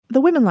The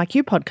Women Like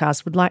You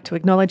podcast would like to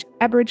acknowledge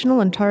Aboriginal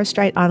and Torres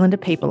Strait Islander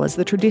people as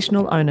the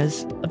traditional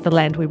owners of the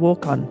land we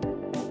walk on.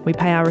 We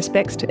pay our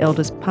respects to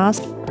elders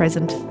past,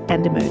 present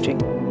and emerging.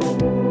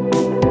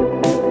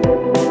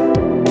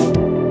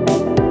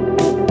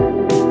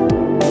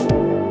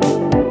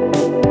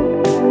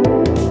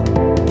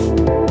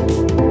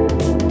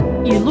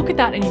 You look at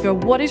that and you go,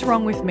 what is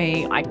wrong with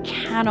me? I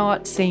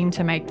cannot seem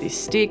to make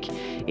this stick.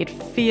 It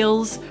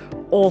feels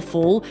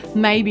awful.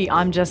 Maybe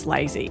I'm just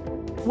lazy.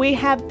 We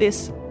have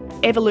this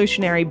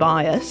evolutionary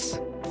bias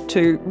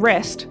to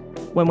rest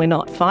when we're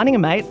not finding a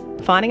mate,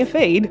 finding a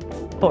feed,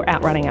 or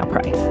outrunning our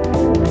prey.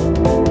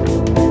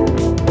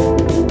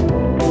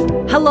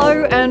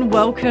 Hello and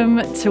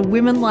welcome to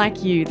Women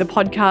Like You, the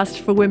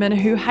podcast for women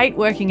who hate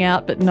working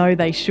out but know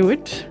they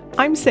should.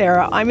 I'm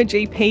Sarah, I'm a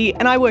GP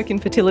and I work in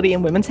fertility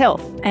and women's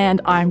health.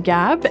 And I'm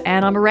Gab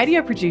and I'm a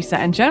radio producer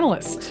and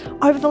journalist.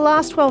 Over the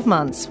last 12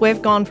 months,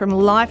 we've gone from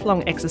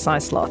lifelong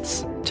exercise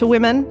sloths to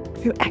women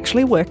who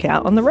actually work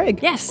out on the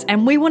reg. Yes,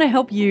 and we want to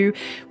help you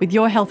with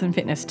your health and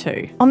fitness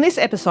too. On this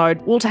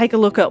episode, we'll take a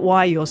look at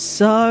why you're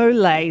so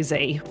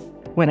lazy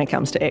when it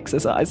comes to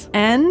exercise.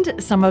 And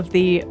some of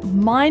the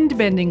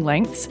mind-bending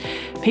lengths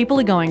people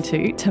are going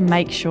to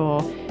make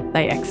sure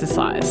they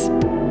exercise.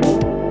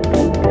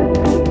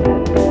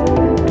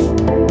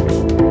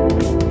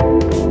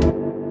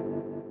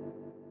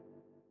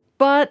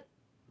 But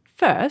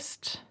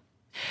first,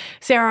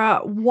 Sarah,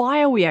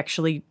 why are we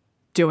actually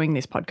doing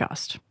this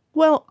podcast?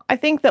 Well, I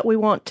think that we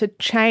want to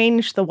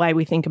change the way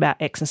we think about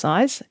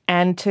exercise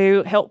and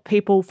to help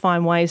people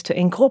find ways to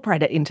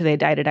incorporate it into their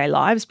day-to-day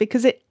lives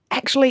because it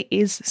actually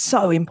is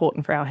so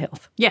important for our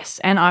health.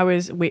 Yes, and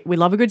we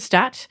love a good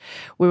stat.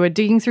 We were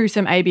digging through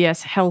some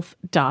ABS health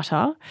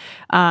data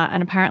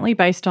and apparently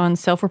based on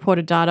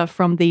self-reported data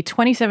from the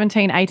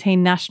 2017-18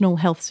 National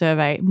Health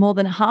Survey, more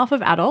than half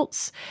of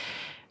adults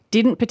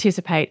didn't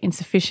participate in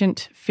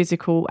sufficient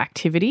physical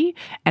activity,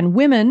 and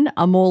women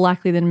are more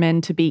likely than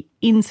men to be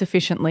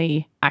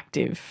insufficiently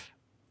active.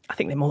 I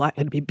think they're more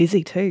likely to be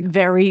busy too.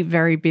 Very,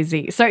 very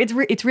busy. So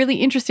it's really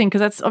interesting because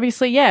that's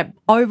obviously,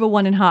 over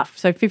 1.5.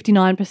 So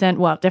 59%,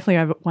 well, definitely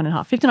over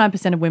 1.5,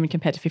 59% of women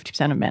compared to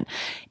 50% of men,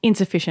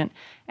 insufficient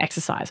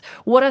exercise.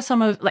 What are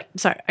some of,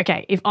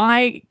 if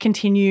I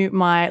continue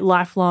my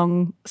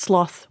lifelong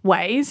sloth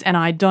ways and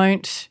I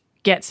don't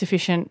get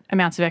sufficient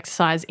amounts of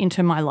exercise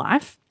into my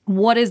life,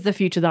 what is the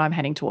future that I'm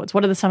heading towards?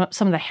 What are some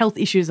of the health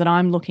issues that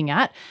I'm looking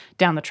at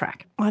down the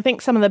track? I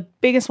think some of the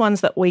biggest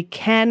ones that we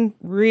can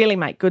really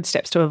make good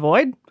steps to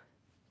avoid,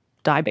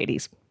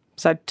 diabetes.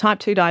 So type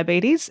 2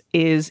 diabetes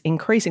is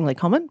increasingly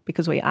common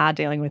because we are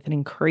dealing with an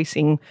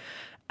increasing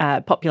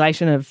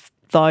population of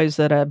those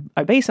that are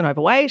obese and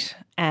overweight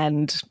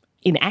and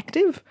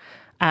inactive.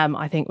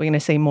 I think we're going to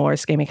see more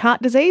ischemic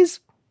heart disease.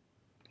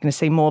 We're going to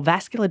see more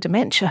vascular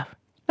dementia.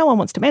 No one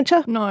wants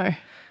dementia. No.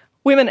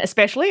 Women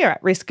especially are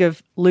at risk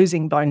of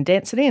losing bone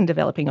density and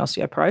developing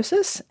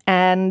osteoporosis,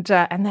 and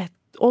they're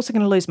also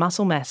going to lose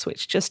muscle mass,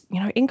 which just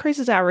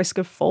increases our risk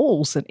of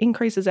falls and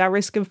increases our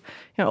risk of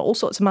all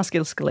sorts of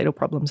musculoskeletal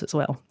problems as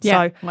well.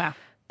 Yeah. So wow.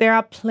 There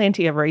are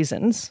plenty of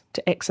reasons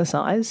to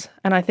exercise,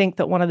 and I think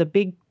that one of the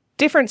big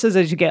differences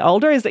as you get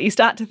older is that you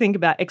start to think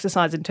about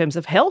exercise in terms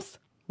of health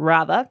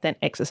rather than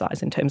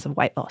exercise in terms of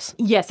weight loss.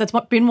 Yes, that's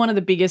been one of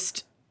the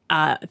biggest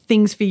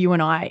things for you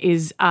and I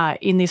is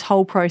in this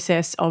whole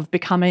process of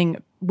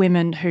becoming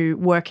women who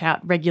work out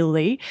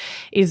regularly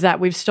is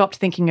that we've stopped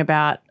thinking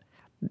about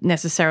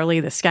necessarily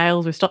the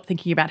scales. We've stopped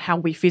thinking about how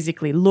we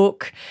physically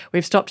look.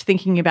 We've stopped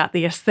thinking about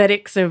the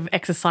aesthetics of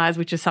exercise,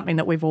 which is something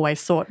that we've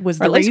always thought was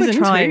the reason. At least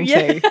we're trying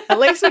to. At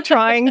least we're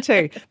trying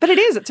to. But it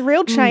is. It's a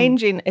real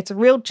change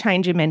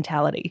in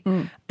mentality,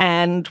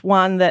 and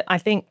one that I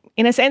think,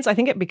 in a sense,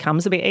 it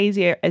becomes a bit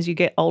easier as you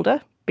get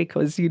older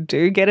because you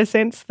do get a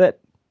sense that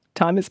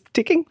time is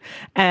ticking,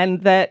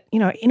 and that,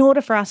 in order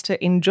for us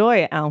to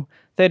enjoy our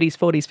 30s,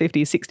 40s,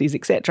 50s, 60s,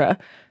 etc.,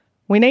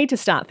 we need to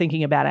start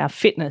thinking about our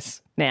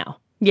fitness now.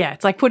 Yeah,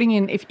 it's like putting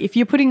in, if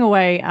you're putting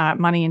away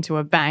money into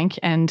a bank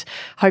and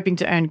hoping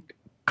to earn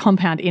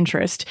compound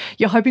interest,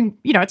 you're hoping,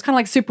 it's kind of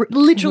like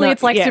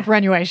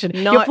superannuation.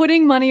 You're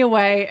putting money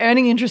away,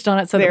 earning interest on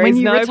it so that when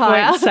you retire. There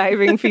is no point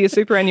saving for your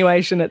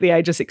superannuation at the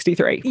age of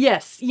 63.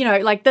 Yes,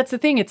 that's the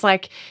thing. It's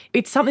like,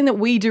 it's something that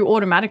we do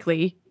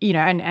automatically,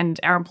 and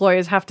our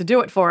employers have to do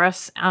it for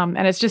us. And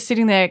it's just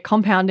sitting there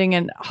compounding,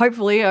 and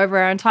hopefully over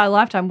our entire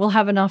lifetime, we'll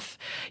have enough,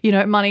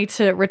 money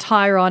to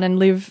retire on and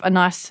live a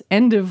nice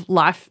end of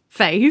life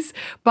phase.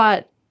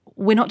 But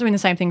we're not doing the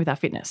same thing with our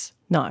fitness.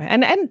 No,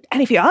 and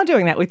if you are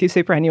doing that with your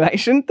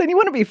superannuation, then you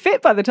want to be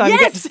fit by the time you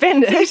get to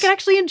spend it. So you can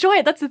actually enjoy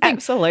it. That's the thing.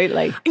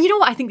 Absolutely. You know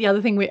what? I think the other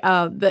thing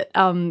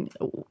that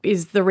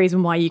is the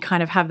reason why you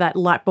kind of have that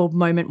light bulb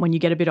moment when you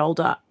get a bit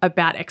older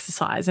about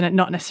exercise and it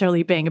not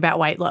necessarily being about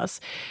weight loss,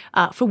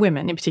 for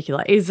women in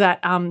particular, is that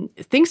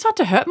things start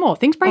to hurt more.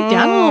 Things break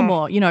down a little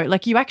more.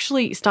 You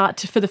actually start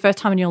to, for the first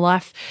time in your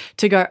life,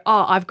 to go,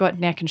 oh, I've got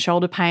neck and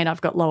shoulder pain. I've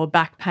got lower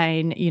back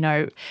pain.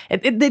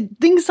 The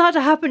things start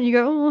to happen. You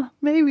go, oh,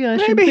 maybe I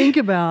should think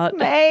about.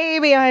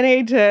 Maybe I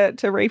need to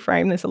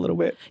reframe this a little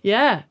bit.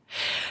 Yeah.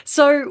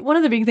 So one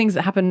of the big things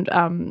that happened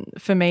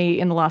for me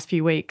in the last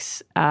few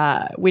weeks,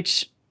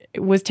 which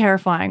was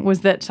terrifying,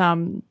 was that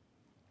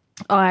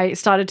I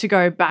started to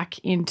go back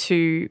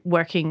into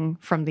working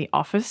from the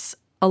office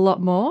a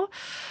lot more.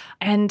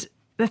 And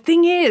the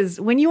thing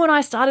is, when you and I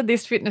started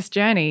this fitness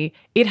journey,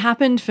 it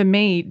happened for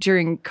me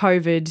during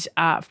COVID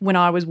when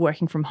I was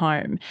working from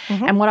home.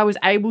 And what I was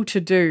able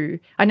to do,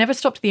 I never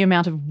stopped the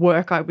amount of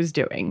work I was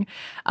doing.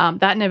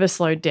 That never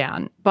slowed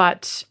down.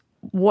 But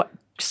what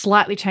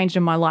slightly changed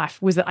in my life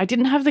was that I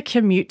didn't have the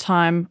commute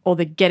time or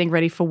the getting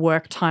ready for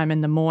work time in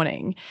the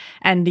morning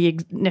and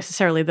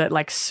necessarily the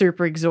like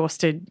super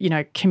exhausted,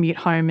 commute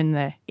home in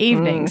the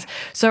evenings.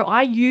 So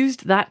I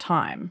used that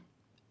time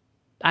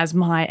as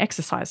my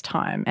exercise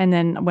time. And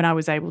then when I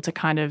was able to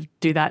kind of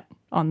do that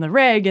on the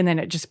reg, and then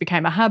it just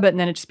became a habit, and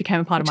then it just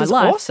became a part of my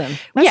life. Awesome.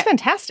 That's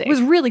fantastic. It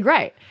was really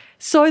great.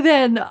 So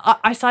then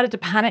I started to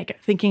panic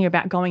thinking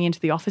about going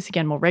into the office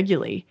again more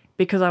regularly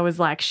because I was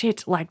like,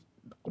 shit, like,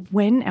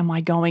 when am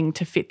I going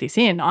to fit this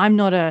in? I'm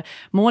not a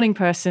morning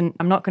person.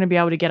 I'm not going to be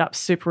able to get up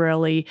super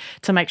early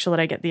to make sure that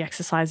I get the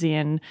exercise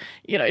in,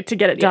 to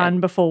get it done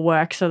before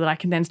work so that I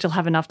can then still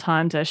have enough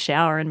time to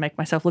shower and make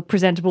myself look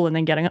presentable and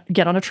then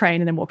get on a train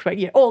and then walk back.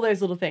 Yeah, all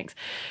those little things.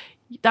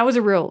 That was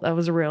a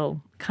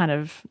real kind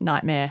of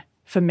nightmare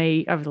for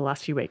me over the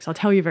last few weeks. I'll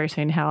tell you very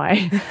soon how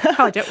I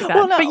dealt with that.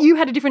 Well, no. But you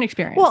had a different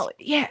experience. Well,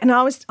 yeah, and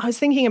I was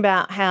thinking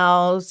about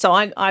how. So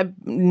I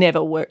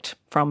never worked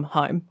from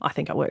home. I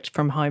think I worked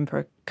from home for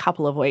a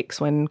couple of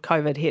weeks when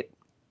COVID hit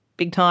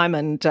big time,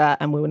 and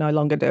we were no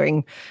longer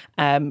doing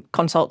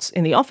consults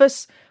in the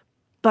office.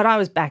 But I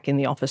was back in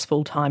the office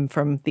full time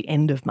from the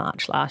end of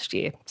March last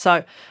year.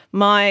 So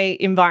my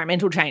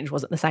environmental change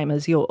wasn't the same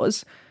as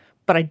yours.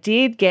 But I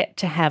did get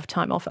to have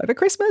time off over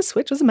Christmas,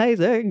 which was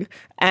amazing.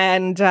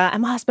 And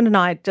my husband and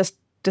I just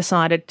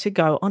decided to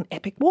go on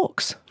epic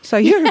walks. So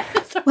and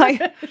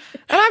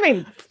I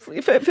mean,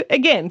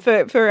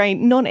 for a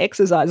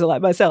non-exerciser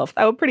like myself,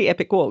 they were pretty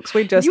epic walks.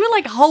 You were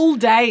like whole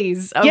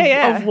days of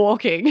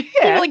walking. You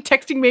were like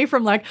texting me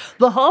from like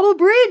the Harbour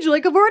Bridge,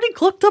 like I've already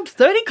clocked up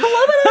 30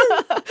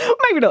 kilometres.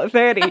 Maybe not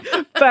 30,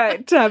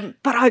 but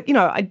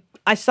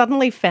I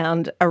suddenly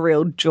found a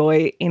real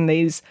joy in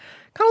these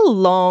kind of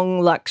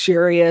long,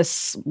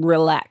 luxurious,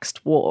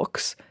 relaxed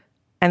walks.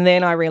 And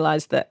then I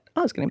realised that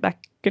I was going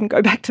to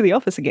go back to the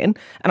office again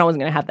and I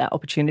wasn't going to have that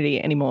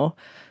opportunity anymore.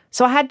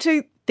 So I had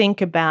to think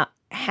about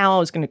how I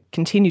was going to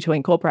continue to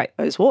incorporate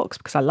those walks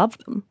because I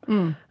loved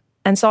them.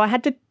 And so I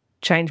had to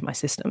change my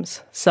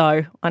systems.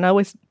 So I know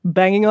we're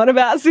banging on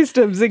about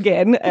systems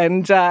again.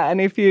 And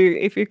if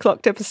you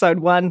clocked episode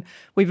 1,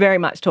 we very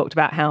much talked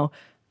about how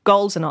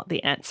goals are not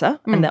the answer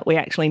and that we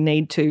actually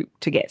need to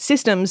get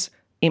systems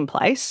in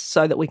place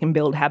so that we can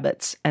build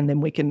habits and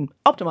then we can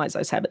optimize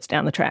those habits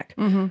down the track.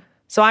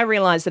 So I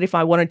realized that if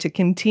I wanted to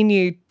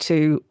continue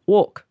to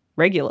walk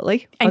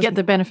regularly and get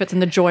the benefits and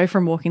the joy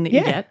from walking that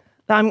you get,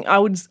 I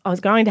was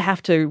going to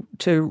have to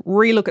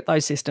relook at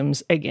those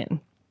systems again.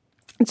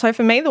 And so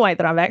for me, the way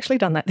that I've actually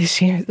done that this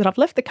year is that I've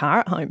left the car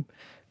at home.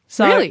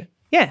 So, really?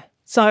 Yeah.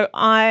 So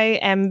I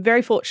am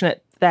very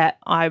fortunate that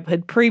I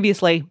had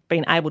previously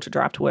been able to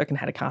drive to work and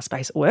had a car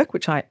space at work,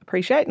 which I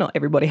appreciate. Not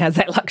everybody has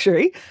that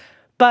luxury.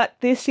 But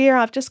this year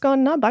I've just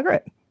gone, no, bugger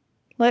it.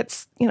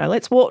 Let's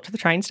walk to the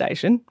train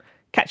station,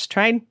 catch the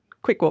train,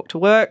 quick walk to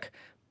work.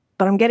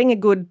 But I'm getting a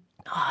good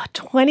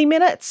 20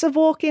 minutes of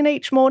walk in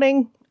each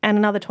morning and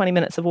another 20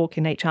 minutes of walk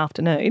in each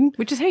afternoon.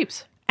 Which is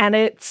heaps. And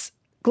it's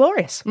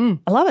glorious.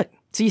 I love it.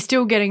 So you're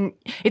still getting,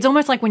 it's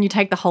almost like when you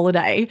take the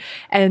holiday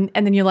and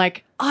then you're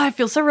like, I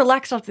feel so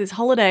relaxed after this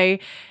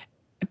holiday,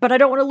 but I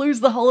don't want to lose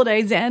the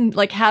holiday zen.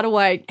 Like, how do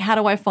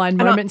I find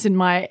moments in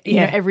my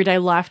everyday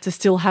life to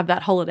still have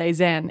that holiday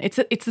zen?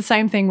 It's the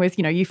same thing with,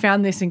 you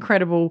found this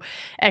incredible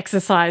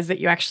exercise that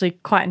you actually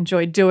quite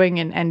enjoyed doing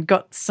and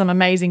got some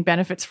amazing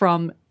benefits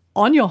from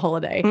on your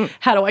holiday.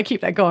 How do I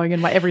keep that going in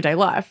my everyday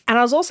life? And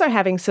I was also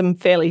having some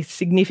fairly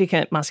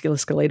significant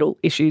musculoskeletal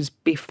issues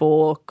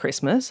before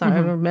Christmas. I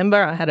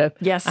remember I had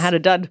a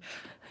dud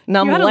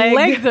numb you had leg. A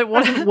leg that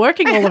wasn't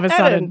working all of a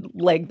sudden.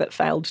 A leg that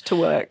failed to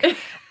work.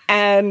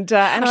 And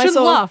I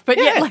shouldn't laugh, but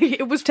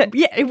it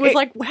was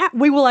like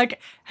we were like,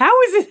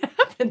 how is it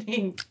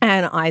happening?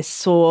 And I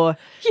saw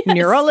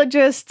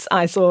neurologists,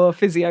 I saw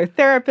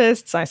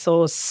physiotherapists, I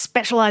saw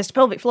specialised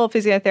pelvic floor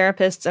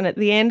physiotherapists, and at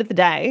the end of the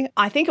day,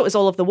 I think it was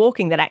all of the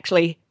walking that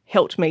actually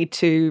helped me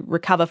to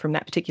recover from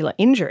that particular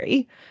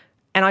injury,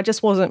 and I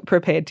just wasn't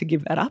prepared to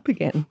give that up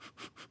again.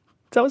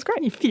 So it was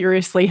great. You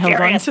furiously held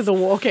on to the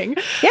walking.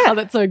 Yeah. Oh,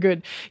 that's so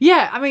good.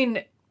 Yeah, I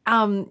mean,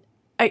 I'm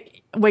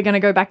going to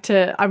go back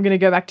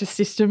to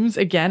systems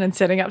again and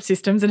setting up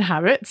systems and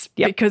habits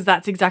because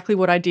that's exactly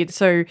what I did.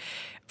 So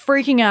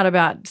freaking out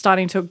about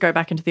starting to go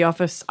back into the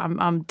office.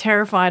 I'm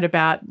terrified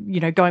about,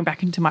 going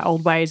back into my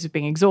old ways of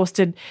being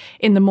exhausted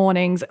in the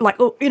mornings, like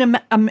in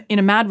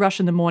a mad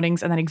rush in the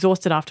mornings and then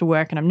exhausted after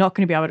work, and I'm not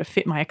going to be able to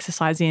fit my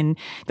exercise in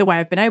the way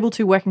I've been able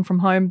to working from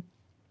home.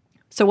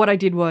 So what I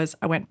did was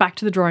I went back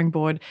to the drawing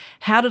board.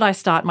 How did I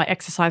start my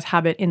exercise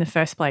habit in the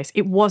first place?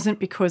 It wasn't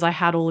because I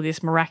had all of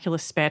this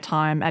miraculous spare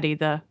time at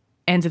either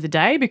ends of the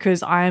day,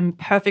 because I am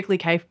perfectly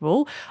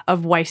capable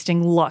of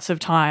wasting lots of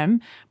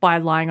time by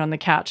lying on the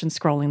couch and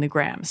scrolling the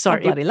gram. So I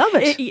bloody love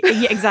it.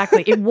 Yeah,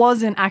 exactly. It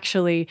wasn't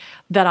actually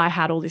that I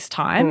had all this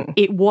time.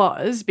 It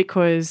was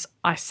because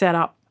I set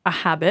up a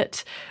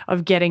habit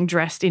of getting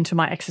dressed into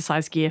my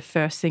exercise gear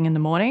first thing in the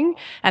morning,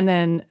 and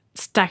then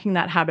stacking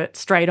that habit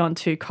straight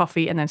onto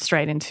coffee and then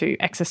straight into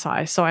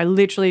exercise. So I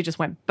literally just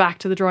went back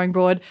to the drawing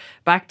board,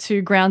 back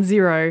to ground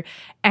zero,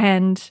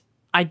 and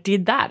I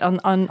did that on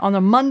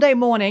a Monday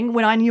morning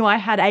when I knew I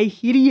had a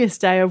hideous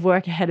day of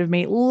work ahead of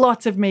me,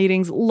 lots of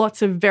meetings,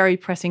 lots of very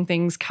pressing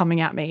things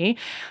coming at me.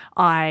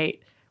 I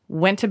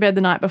went to bed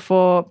the night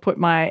before, put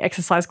my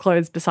exercise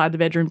clothes beside the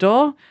bedroom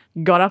door,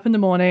 got up in the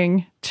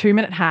morning,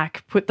 2-minute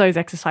hack, put those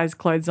exercise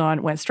clothes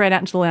on, went straight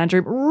out into the lounge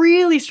room,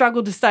 really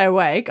struggled to stay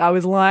awake. I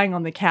was lying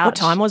on the couch. What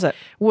time was it?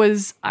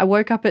 I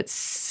woke up at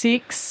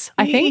 6,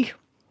 I think.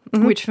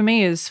 Which for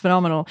me is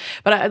phenomenal.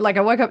 But I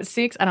woke up at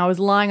 6 and I was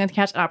lying on the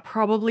couch, and I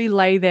probably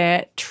lay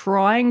there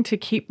trying to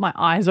keep my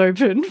eyes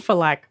open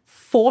for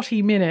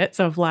 40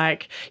 minutes of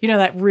that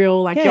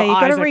real your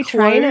eyes are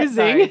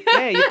closing.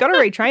 Yeah, you've got to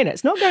retrain it.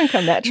 It's not going to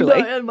come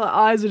naturally. No, and my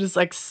eyes were just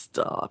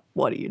stop,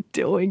 what are you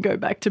doing? Go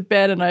back to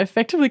bed. And I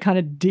effectively kind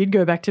of did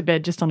go back to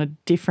bed, just on a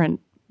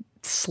different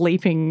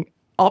sleeping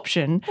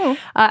option.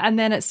 And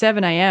then at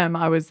 7 a.m.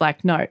 I was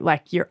no,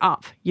 you're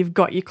up. You've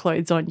got your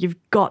clothes on. You've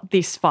got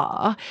this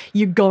far.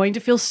 You're going to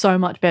feel so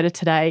much better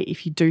today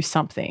if you do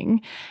something.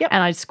 Yep.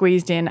 And I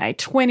squeezed in a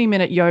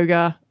 20-minute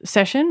yoga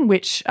session,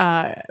 which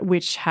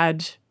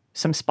had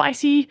some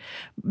spicy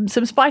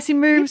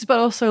moves, but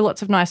also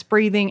lots of nice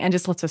breathing and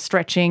just lots of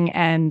stretching.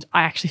 And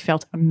I actually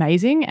felt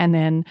amazing. And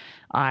then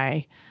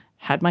I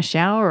had my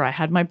shower, I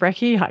had my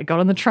brekkie, I got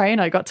on the train,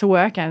 I got to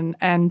work,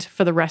 and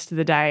for the rest of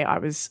the day, I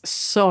was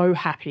so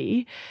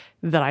happy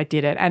that I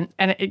did it. And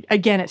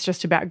again, it's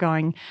just about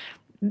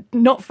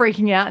not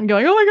freaking out and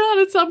going, oh my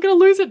God, I'm going to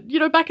lose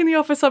it. Back in the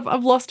office,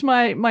 I've lost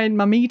my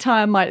me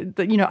time. I've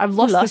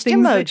lost the things.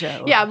 Your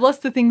mojo. I've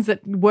lost the things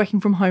that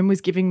working from home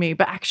was giving me.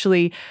 But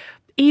actually,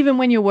 even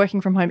when you're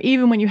working from home,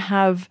 even when you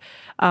have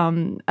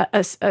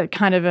a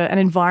kind of an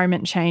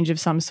environment change of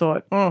some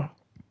sort,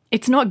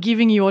 it's not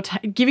giving you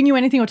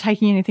anything or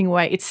taking anything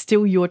away. It's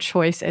still your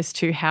choice as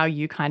to how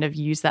you kind of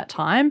use that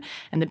time.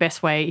 And the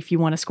best way, if you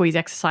want to squeeze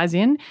exercise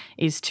in,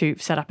 is to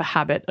set up a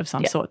habit of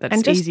some sort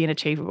that's easy and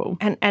achievable.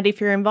 And if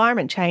your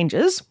environment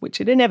changes,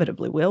 which it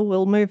inevitably will,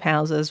 we'll move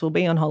houses, we'll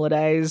be on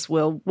holidays,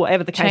 we'll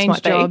whatever the case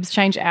might be. Change jobs,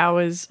 change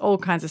hours, all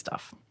kinds of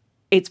stuff.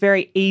 It's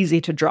very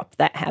easy to drop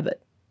that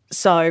habit.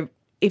 So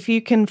if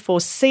you can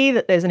foresee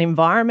that there's an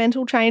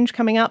environmental change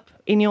coming up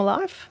in your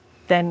life,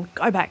 then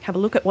go back, have a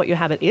look at what your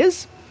habit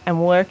is,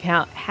 and work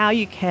out how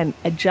you can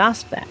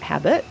adjust that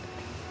habit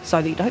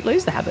so that you don't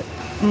lose the habit.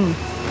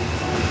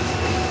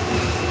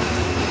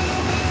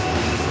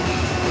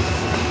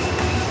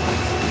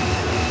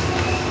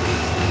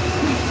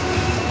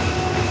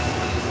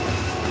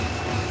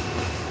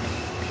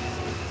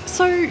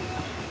 So,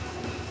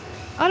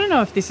 I don't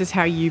know if this is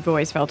how you've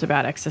always felt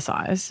about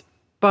exercise,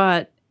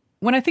 but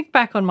when I think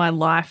back on my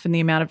life and the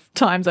amount of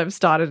times I've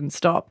started and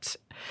stopped,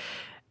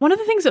 one of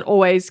the things that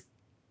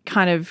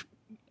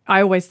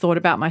I always thought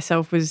about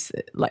myself was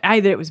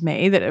that it was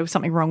me, that it was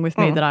something wrong with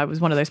me, that I was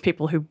one of those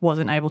people who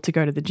wasn't able to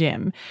go to the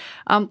gym.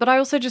 But I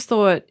also just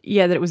thought,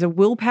 that it was a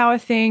willpower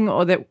thing,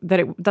 or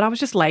that I was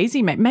just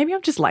lazy. Maybe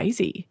I'm just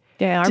lazy.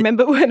 Yeah, I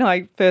remember when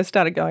I first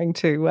started going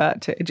to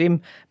a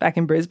gym back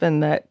in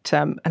Brisbane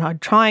and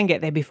I'd try and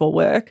get there before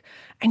work,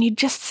 and you'd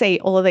just see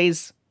all of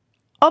these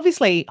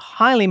obviously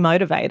highly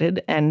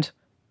motivated and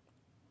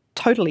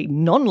totally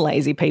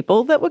non-lazy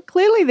people that were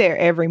clearly there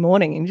every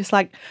morning, and just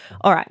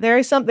all right, there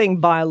is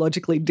something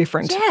biologically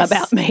different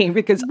about me,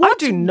 because I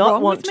do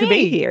not want to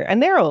be here.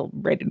 And they're all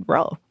ready to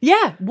roll.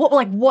 Yeah.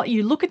 What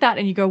you look at that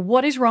and you go,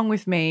 what is wrong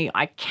with me?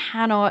 I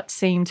cannot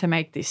seem to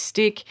make this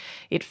stick.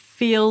 It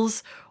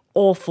feels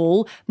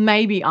awful.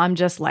 Maybe I'm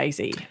just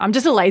lazy. I'm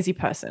just a lazy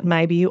person.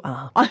 Maybe you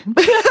are.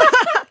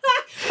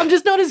 I'm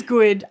just not as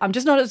good.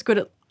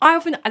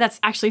 That's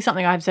actually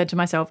something I've said to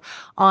myself.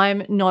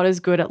 I'm not as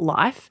good at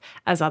life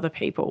as other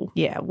people.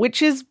 Yeah,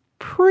 which is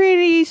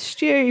pretty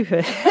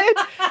stupid.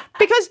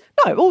 Because,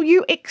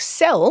 you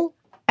excel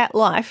at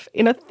life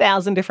in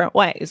 1,000 different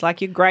ways.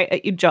 You're great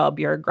at your job.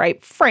 You're a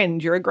great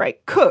friend. You're a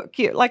great cook.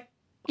 I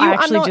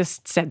actually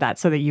just said that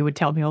so that you would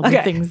tell me all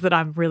the things that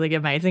I'm really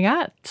amazing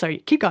at. So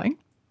keep going.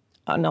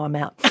 Oh, no, I'm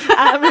out.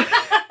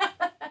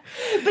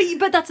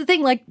 But that's the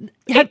thing.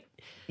 The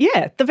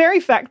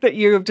very fact that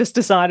you have just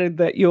decided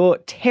that you're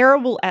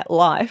terrible at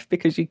life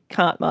because you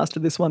can't master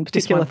this one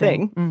particular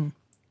thing.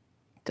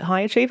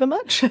 High achiever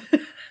much?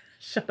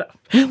 Shut up.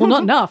 Well,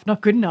 not enough,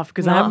 not good enough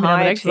because I haven't been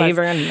able to exercise.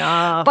 Achiever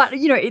enough. But,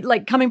 you know,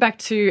 like coming back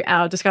to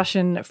our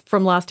discussion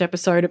from last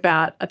episode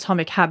about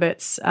atomic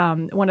habits,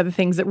 one of the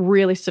things that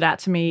really stood out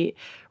to me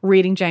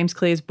reading James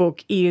Clear's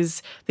book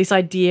is this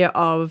idea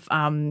of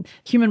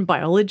human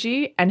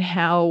biology and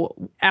how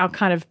our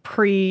kind of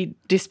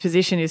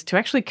predisposition is to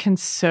actually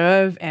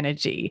conserve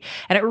energy.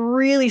 And it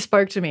really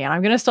spoke to me. And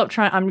I'm going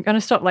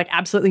to stop like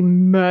absolutely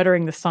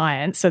murdering the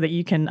science so that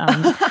you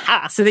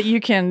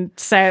can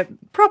say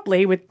it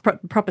properly with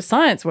proper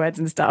science words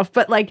and stuff.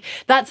 But like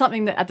that's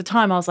something that at the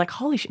time I was like,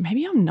 holy shit,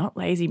 maybe I'm not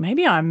lazy.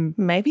 Maybe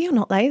you're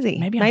not lazy.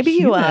 Maybe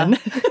you are.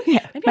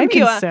 Yeah, maybe I'm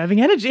conserving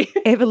energy.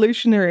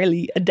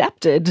 Evolutionarily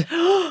adapted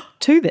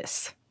to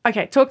this.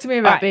 Okay, talk to me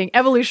about being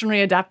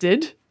evolutionarily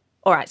adapted.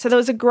 All right, so there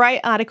was a great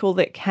article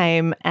that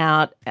came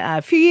out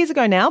a few years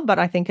ago now, but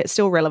I think it's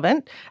still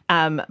relevant,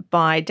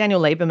 by Daniel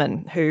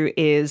Lieberman, who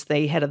is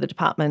the head of the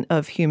Department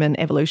of Human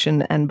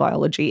Evolution and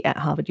Biology at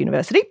Harvard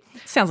University.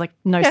 Sounds like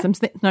knows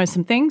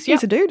some things.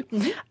 He's a dude.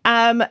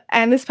 Mm-hmm.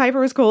 And this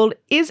paper is called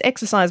 "Is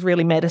Exercise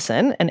Really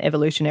Medicine? An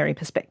Evolutionary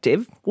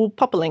Perspective?" We'll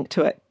pop a link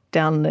to it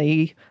down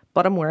the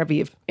bottom wherever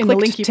you've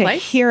clicked to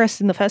hear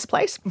us in the first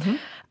place. Mm-hmm.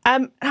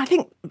 And I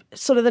think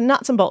sort of the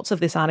nuts and bolts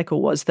of this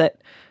article was that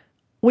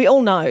we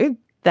all know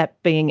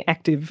that being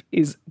active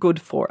is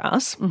good for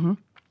us. Mm-hmm.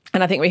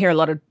 And I think we hear a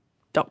lot of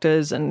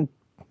doctors and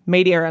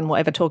media and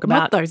whatever talk about...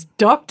 Not those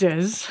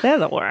doctors. They're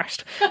the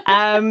worst.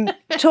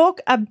 Talk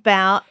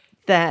about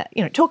that,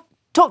 you know, talk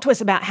to us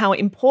about how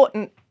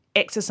important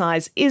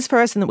exercise is for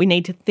us and that we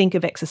need to think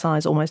of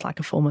exercise almost like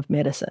a form of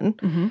medicine.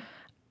 Mm-hmm.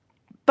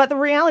 But the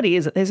reality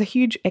is that there's a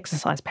huge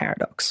exercise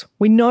paradox.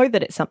 We know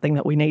that it's something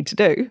that we need to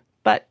do,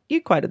 but you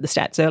quoted the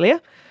stats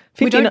earlier.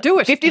 We don't do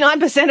it.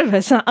 59% of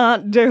us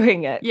aren't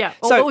doing it. Yeah,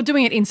 or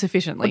doing it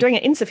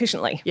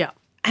insufficiently. Yeah.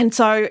 And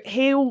so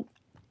he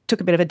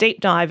took a bit of a deep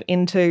dive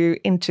into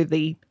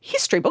the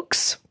history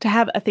books to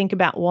have a think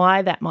about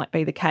why that might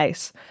be the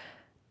case.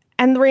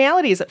 And the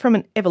reality is that from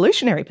an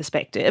evolutionary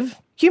perspective,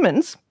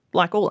 humans,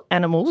 like all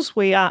animals,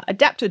 we are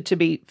adapted to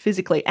be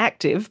physically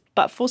active,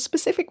 but for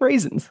specific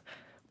reasons.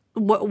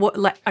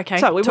 Okay.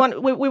 So we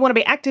want to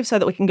be active so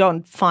that we can go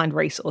and find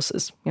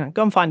resources, you know,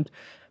 go and find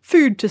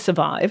food to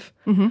survive.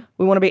 Mm-hmm.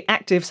 We want to be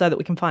active so that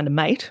we can find a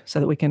mate,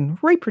 so that we can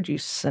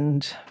reproduce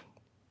and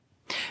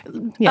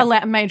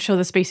made sure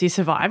the species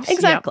survives.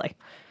 Exactly. Yep.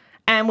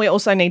 And we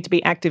also need to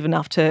be active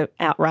enough to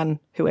outrun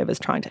whoever's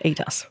trying to eat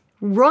us.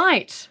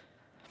 Right.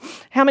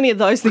 How many of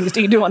those things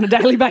do you do on a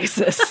daily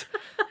basis?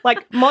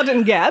 Like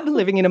modern Gab,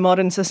 living in a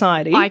modern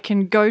society. I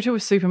can go to a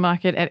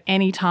supermarket at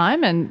any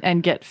time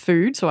and get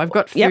food. So I've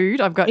got food.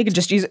 Yep. You can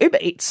just use Uber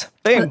Eats.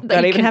 Boom.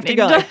 Don't even have to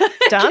go.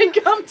 Done. You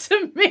can come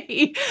to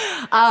me.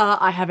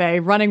 I have a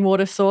running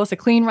water source, a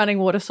clean running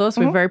water source.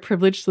 Mm-hmm. We're very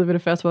privileged to live in a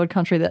first world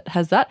country that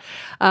has that.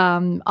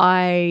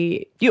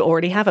 You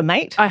already have a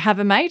mate. I have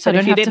a mate. I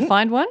don't have to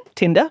find one.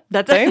 Tinder.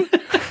 That's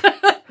it.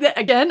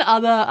 Again,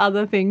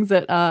 other things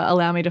that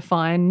allow me to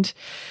find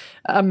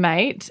a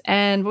mate.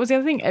 And what was the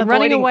other thing?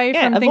 Running away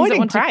from things that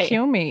want to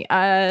kill me.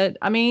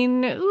 I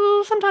mean,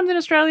 sometimes in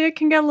Australia it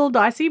can get a little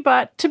dicey,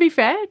 but to be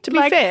fair,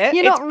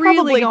 you're not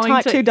really going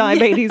type 2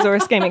 diabetes or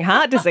ischemic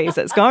heart disease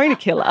that's going to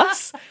kill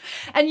us.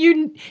 And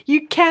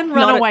you can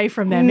run away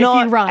from them if you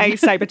run. Not a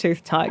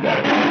saber-toothed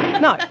tiger.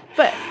 No,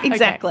 but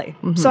exactly. Okay.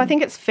 Mm-hmm. So I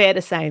think it's fair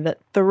to say that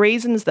the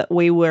reasons that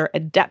we were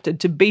adapted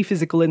to be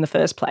physical in the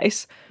first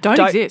place don't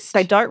exist.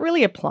 They don't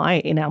really apply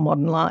in our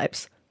modern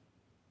lives.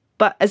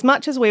 But as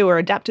much as we were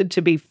adapted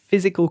to be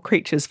physical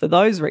creatures for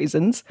those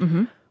reasons,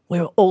 mm-hmm. we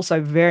were also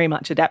very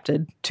much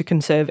adapted to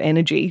conserve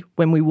energy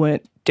when we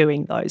weren't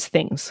doing those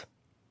things.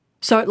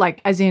 So, like,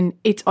 as in,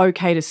 it's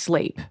okay to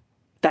sleep.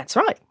 That's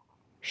right.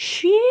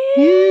 Shit.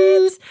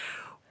 Yes.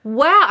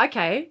 Wow,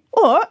 okay.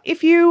 Or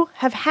if you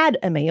have had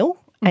a meal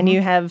mm-hmm. and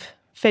you have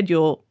fed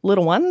your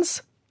little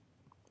ones,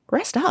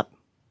 rest up.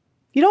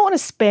 You don't want to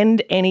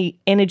spend any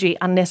energy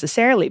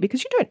unnecessarily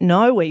because you don't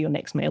know where your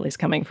next meal is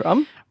coming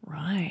from.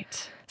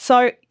 Right.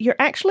 So you're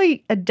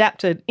actually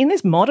adapted. In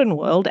this modern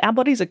world, our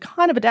bodies are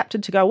kind of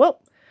adapted to go,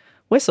 well,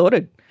 we're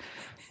sorted.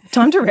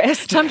 Time to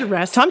rest. Time to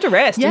rest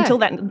until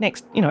that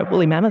next,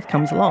 woolly mammoth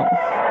comes along.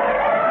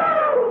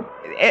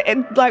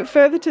 And like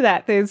further to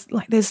that, there's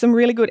some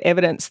really good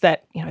evidence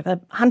that, the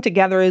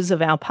hunter-gatherers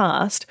of our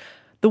past,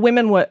 the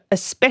women were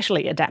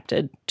especially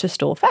adapted to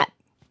store fat.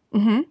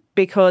 Mm-hmm.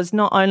 Because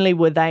not only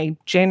were they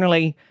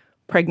generally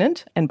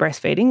pregnant and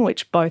breastfeeding,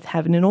 which both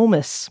have an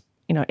enormous,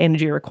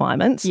 energy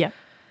requirements. Yeah.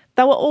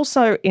 They were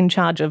also in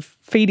charge of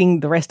feeding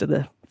the rest of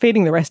the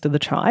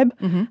tribe.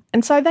 Mm-hmm.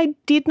 And so they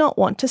did not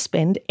want to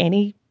spend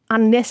any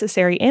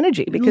unnecessary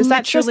energy because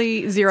that's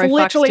literally zero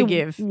fucks to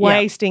give.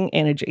 Wasting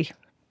energy.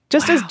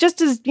 Just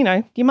as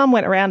your mum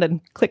went around and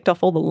clicked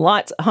off all the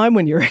lights at home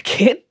when you were a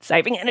kid,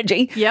 saving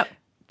energy. Yep.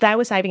 They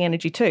were saving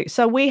energy too.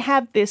 So we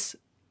have this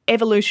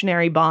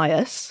evolutionary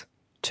bias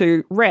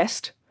to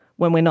rest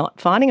when we're not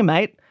finding a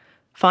mate,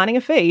 finding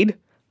a feed,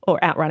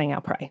 or outrunning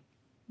our prey.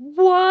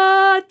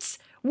 What?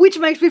 Which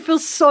makes me feel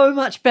so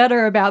much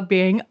better about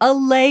being a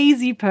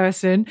lazy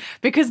person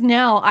because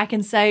now I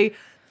can say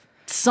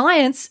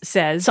Science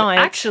says,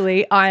 Science.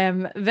 actually, I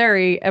am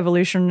very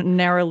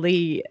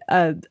evolutionarily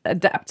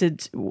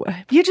adapted.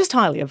 You're just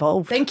highly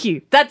evolved. Thank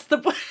you. That's the...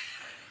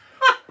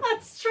 I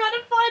was trying to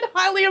find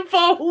highly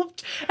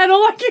evolved, and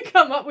all I could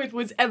come up with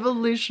was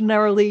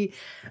evolutionarily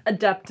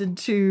adapted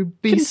to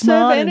be Conserve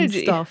smart energy.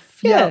 and stuff.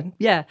 Yeah.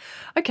 Yeah.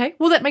 Okay.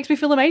 Well, that makes me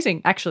feel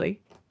amazing,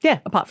 actually. Yeah.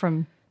 Apart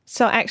from...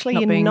 So actually,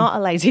 Not you're being- not a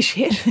lazy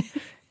shit.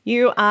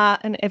 You are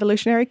an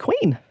evolutionary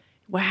queen.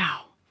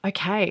 Wow.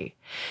 Okay.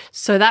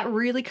 So that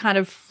really kind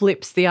of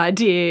flips the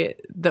idea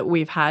that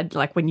we've had,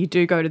 like when you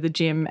do go to the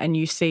gym and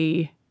you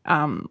see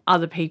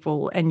other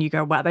people and you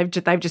go, wow, they've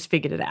just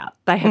figured it out.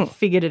 They have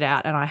figured it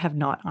out and I have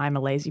not. I'm a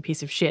lazy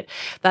piece of shit.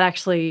 That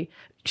actually,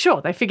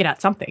 sure, they figured out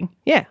something.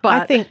 Yeah,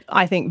 But-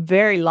 I think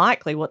very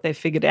likely what they've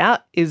figured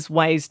out is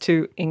ways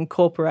to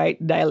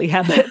incorporate daily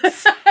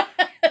habits.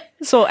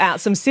 Sort out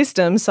some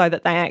systems so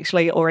that they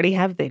actually already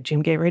have their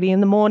gym gear ready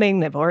in the morning.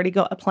 They've already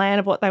got a plan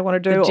of what they want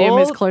to do. The gym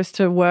or is close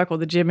to work or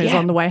the gym is Yeah.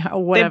 on the way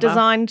or whatever. They've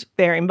designed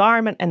their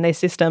environment and their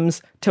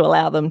systems to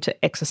allow them to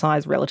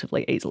exercise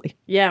relatively easily.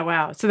 Yeah,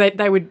 wow. So they're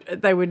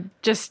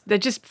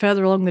just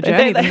further along the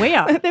journey than we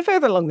are. They're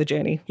further along the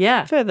journey.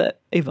 Yeah. Further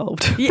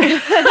evolved.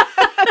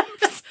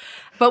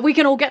 But we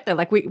can all get there.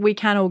 Like we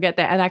can all get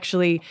there. And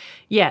actually,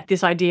 yeah,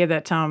 this idea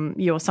that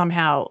you're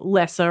somehow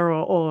lesser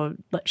or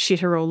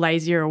shitter or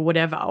lazier or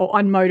whatever or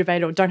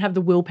unmotivated or don't have the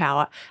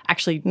willpower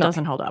actually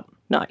doesn't hold up.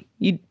 No,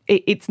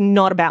 it's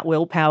not about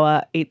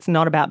willpower. It's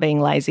not about being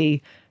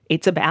lazy.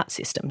 It's about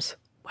systems.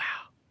 Wow.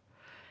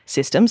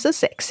 Systems are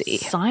sexy.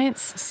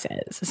 Science is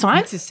sexy.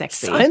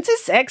 Science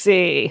is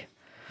sexy.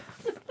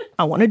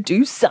 I want to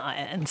do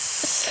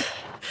science.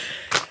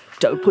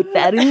 Don't put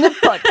that in the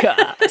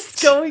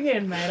podcast. Going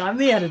in, mate. I'm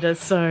the editor,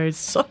 so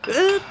suck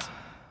it.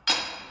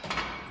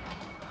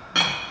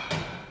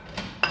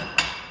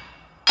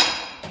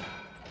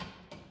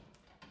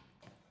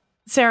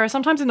 Sarah,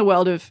 sometimes in the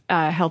world of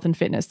health and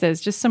fitness,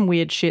 there's just some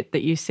weird shit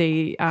that you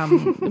see,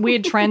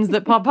 weird trends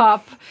that pop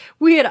up,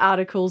 weird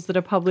articles that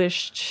are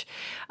published.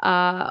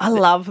 I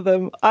love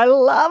them. I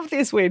love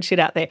this weird shit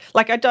out there.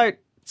 Like, I don't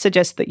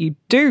suggest that you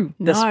do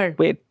this No.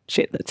 weird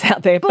shit that's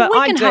out there. But we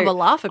I can do, have a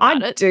laugh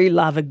about I it. do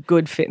love a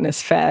good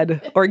fitness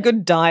fad or a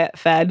good diet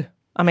fad.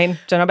 I mean,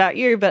 don't know about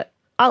you, but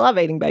I love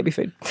eating baby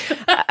food.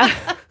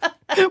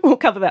 We'll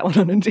cover that one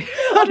on a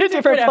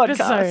different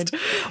podcast. episode.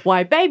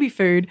 Why baby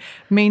food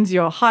means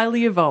you're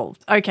highly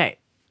evolved. Okay,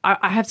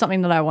 I have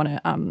something that I want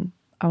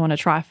to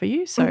try for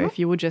you. So if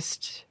you will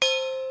just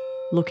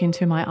look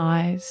into my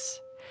eyes,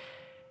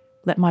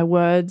 let my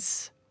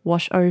words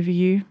wash over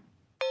you.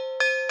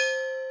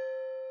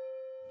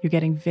 You're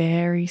getting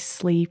very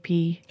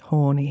sleepy.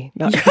 Horny.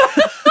 No.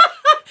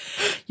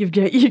 You're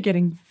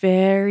getting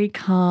very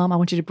calm. I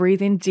want you to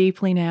breathe in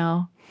deeply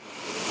now.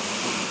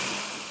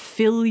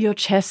 Fill your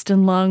chest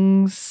and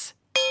lungs.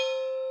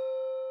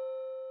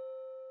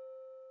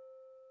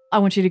 I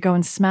want you to go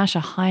and smash a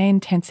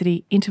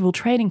high-intensity interval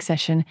training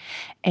session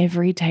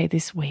every day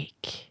this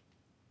week.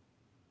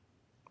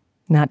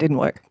 No, it didn't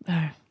work.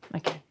 Oh,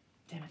 okay.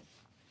 Damn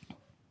it.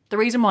 The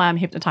reason why I'm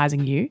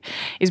hypnotizing you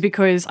is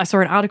because I saw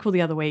an article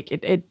the other week,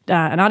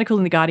 an article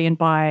in The Guardian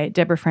by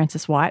Deborah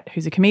Frances White,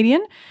 who's a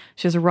comedian.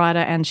 She's a writer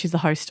and she's the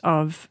host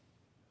of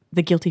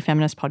the Guilty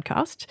Feminist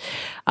podcast.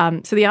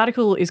 So the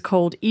article is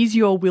called, "Is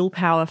Your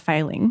Willpower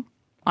Failing?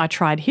 I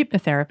Tried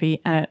Hypnotherapy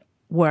and It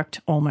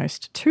Worked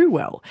Almost Too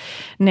Well."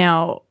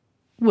 Now,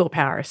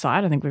 willpower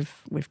aside, I think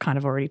we've kind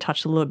of already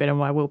touched a little bit on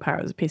why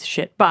willpower is a piece of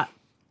shit, but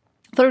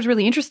I thought it was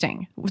really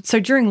interesting. So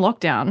during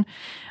lockdown,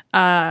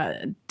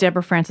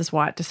 Deborah Frances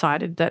White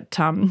decided that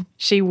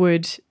she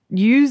would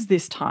use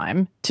this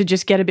time to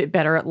just get a bit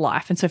better at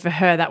life. And so for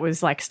her, that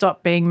was like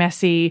stop being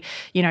messy,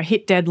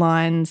 hit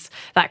deadlines,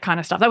 that kind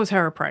of stuff. That was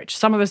her approach.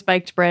 Some of us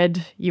baked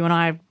bread. You and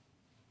I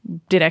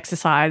did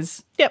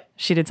exercise. Yep.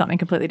 She did something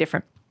completely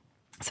different.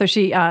 So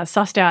she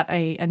sussed out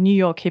a New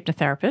York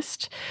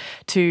hypnotherapist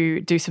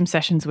to do some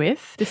sessions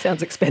with. This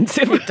sounds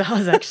expensive. It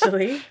does,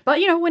 actually. But,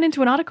 went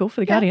into an article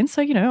for The Guardian.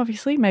 So,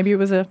 obviously maybe it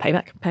was a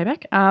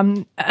payback.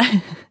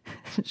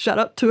 Shout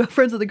out to our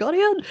friends at The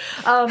Guardian.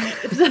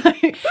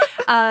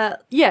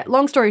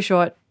 Long story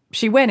short,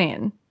 she went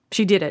in.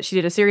 She did it. She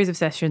did a series of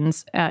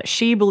sessions.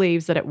 She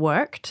believes that it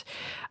worked.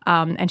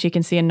 And she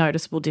can see a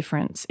noticeable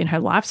difference in her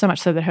life, so much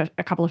so that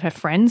a couple of her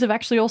friends have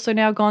actually also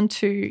now gone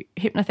to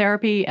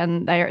hypnotherapy,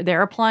 and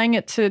they're applying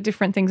it to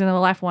different things in their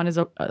life. One is,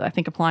 I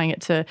think, applying it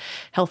to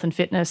health and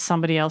fitness,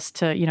 somebody else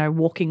to,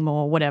 walking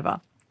more, whatever.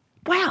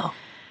 Wow.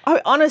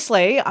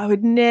 Honestly, I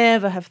would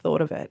never have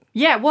thought of it.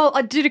 Yeah, well,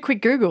 I did a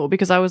quick Google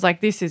because I was like,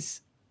 this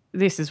is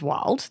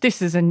wild.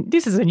 This is a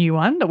new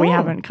one that we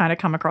haven't kind of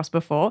come across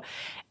before.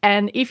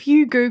 And if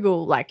you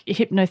Google like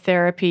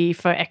hypnotherapy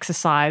for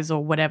exercise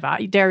or whatever,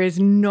 there is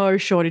no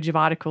shortage of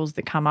articles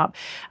that come up.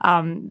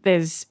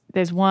 There's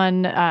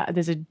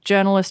a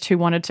journalist who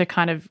wanted to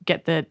kind of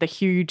get the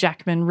Hugh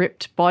Jackman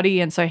ripped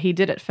body, and so he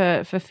did it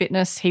for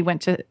fitness. He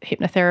went to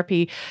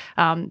hypnotherapy.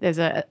 There's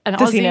an Does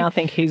Aussie. he now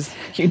think he's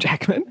Hugh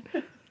Jackman?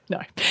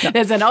 No.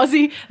 There's an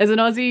Aussie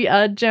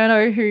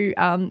journo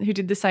who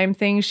did the same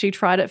thing. She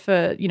tried it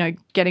for,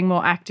 getting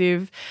more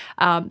active.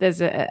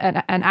 There's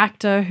an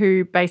actor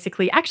who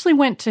basically actually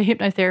went to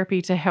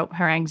hypnotherapy to help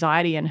her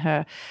anxiety and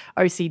her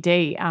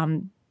OCD.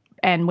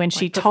 And when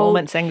she told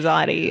performance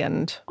anxiety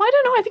and I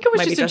don't know, I think it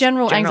was just a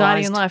general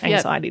anxiety in life,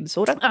 anxiety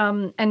disorder.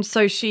 And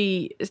so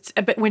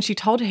but when she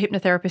told her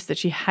hypnotherapist that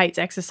she hates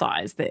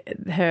exercise,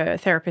 her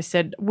therapist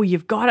said, "Well,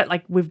 you've got it.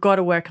 Like we've got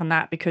to work on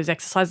that because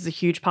exercise is a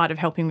huge part of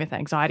helping with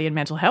anxiety and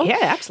mental health." Yeah,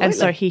 absolutely. And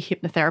so he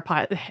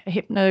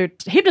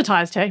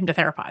hypnotized her.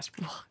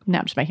 Now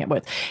I'm just making up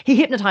words. He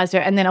hypnotized her,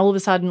 and then all of a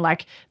sudden,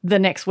 like the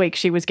next week,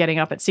 she was getting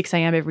up at 6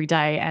 a.m. every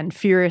day and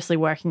furiously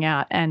working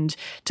out, and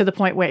to the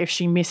point where if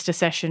she missed a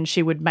session,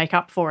 she would make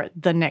up for it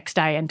the next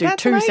day and do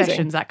That's 2 amazing.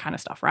 sessions, that kind of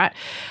stuff, right?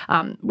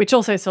 Which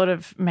also sort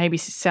of maybe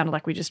sounded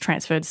like we just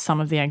transferred some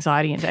of the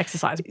anxiety into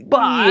exercise,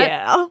 but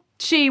yeah.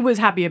 she was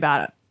happy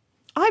about it.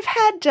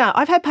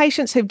 I've had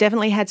patients who've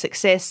definitely had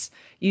success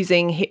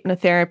using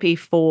hypnotherapy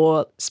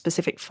for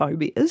specific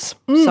phobias.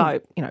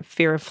 So,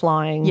 fear of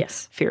flying,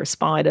 Yes. fear of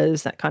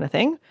spiders, that kind of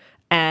thing.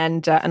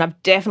 And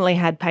I've definitely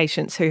had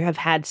patients who have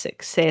had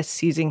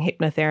success using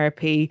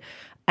hypnotherapy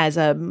as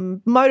a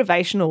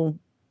motivational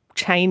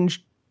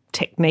change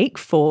technique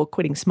for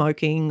quitting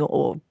smoking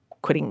or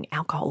quitting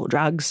alcohol or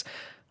drugs.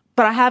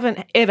 But I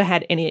haven't ever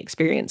had any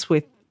experience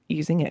with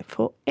using it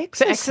for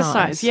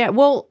exercise. Yeah.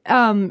 Well,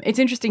 it's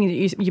interesting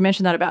that you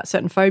mentioned that about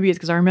certain phobias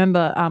because I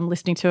remember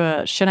listening to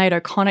a Sinead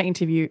O'Connor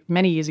interview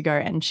many years ago,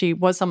 and she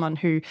was someone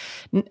who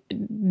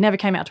never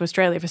came out to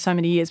Australia for so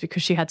many years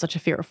because she had such a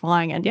fear of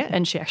flying,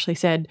 and she actually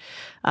said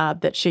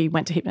that she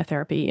went to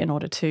hypnotherapy in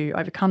order to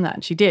overcome that,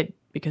 and she did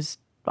because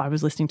I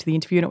was listening to the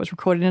interview and it was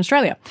recorded in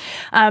Australia.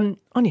 On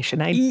your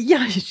Sinead.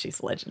 Yeah,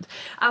 she's a legend.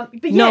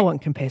 But no one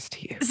compares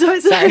to you. So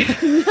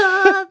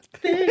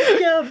nothing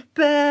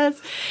compares.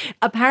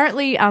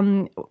 Apparently,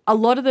 a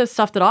lot of the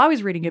stuff that I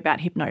was reading about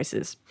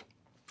hypnosis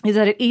is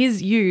that it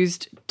is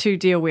used to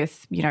deal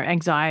with,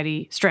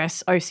 anxiety,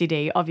 stress,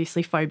 OCD,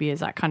 obviously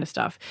phobias, that kind of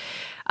stuff.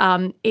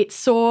 It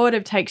sort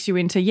of takes you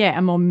into,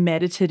 a more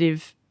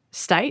meditative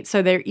state.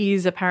 So there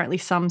is apparently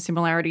some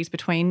similarities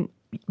between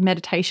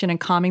meditation and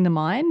calming the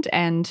mind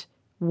and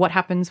what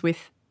happens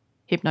with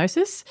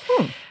hypnosis.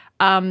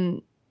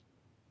 A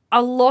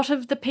lot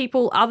of the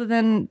people, other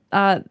than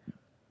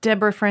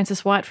Deborah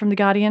Frances White from The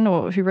Guardian,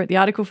 or who wrote the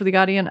article for The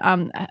Guardian,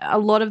 a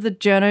lot of the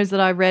journos that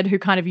I read who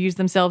kind of used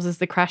themselves as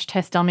the crash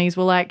test dummies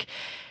were like,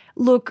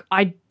 look,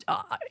 I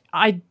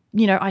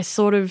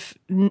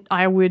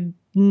would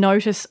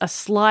notice a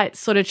slight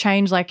sort of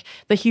change. Like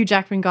the Hugh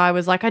Jackman guy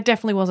was like, I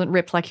definitely wasn't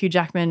ripped like Hugh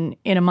Jackman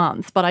in a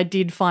month, but I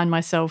did find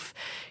myself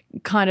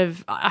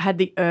I had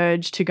the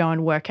urge to go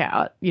and work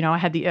out. I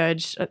had the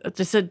urge,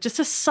 just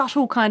a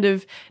subtle kind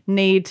of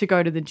need to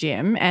go to the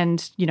gym,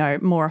 and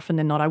more often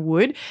than not I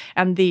would.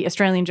 And the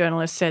Australian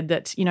journalist said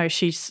that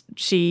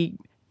she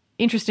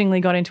interestingly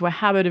got into a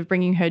habit of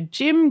bringing her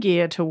gym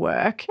gear to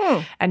work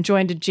and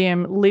joined a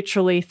gym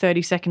literally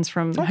 30 seconds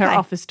from her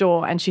office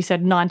door. And she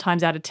said 9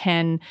 times out of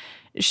 10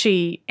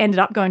 she ended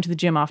up going to the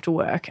gym after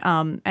work.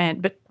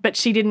 But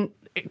she didn't.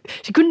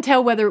 She couldn't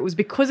tell whether it was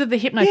because of the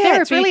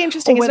hypnotherapy, it's really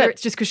interesting, or whether isn't it?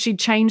 it's just because she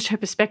changed her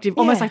perspective,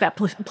 almost like that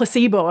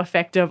placebo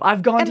effect of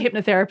I've gone to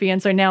hypnotherapy,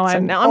 and so now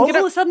all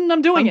of a sudden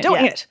I'm doing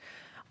it.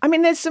 I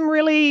mean, there's some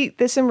really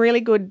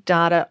good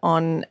data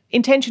on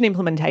intention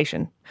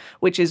implementation,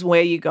 which is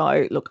where you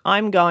go, look,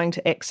 I'm going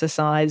to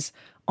exercise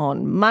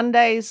on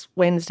Mondays,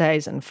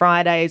 Wednesdays, and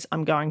Fridays.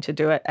 I'm going to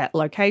do it at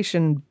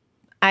location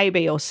A,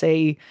 B, or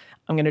C.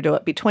 I'm going to do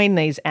it between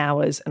these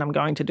hours, and I'm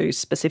going to do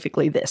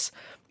specifically this.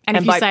 And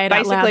if you say it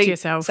out loud to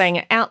yourself. Saying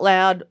it out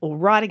loud or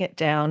writing it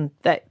down,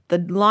 that the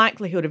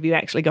likelihood of you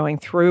actually going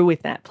through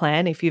with that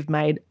plan, if you've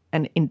made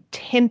an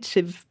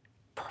intensive,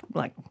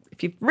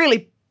 if you've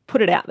really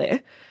put it out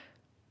there,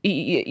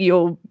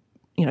 the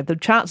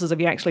chances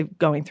of you actually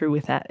going through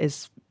with that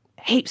is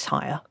heaps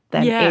higher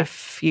than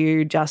if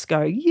you just go,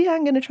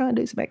 I'm going to try and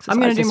do some exercise.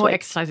 I'm going to do more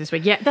exercise this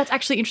week. Yeah, that's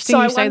actually interesting. So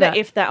you I say wonder that.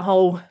 if that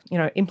whole,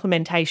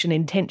 implementation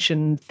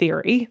intention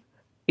theory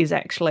is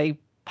actually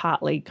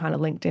partly kind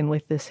of linked in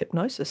with this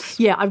hypnosis.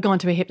 Yeah, I've gone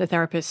to a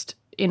hypnotherapist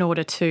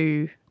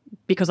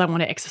because I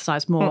want to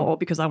exercise more or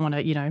because I want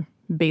to,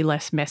 be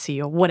less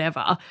messy or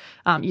whatever.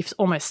 You've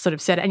almost sort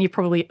of said it, and you've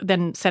probably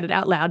then said it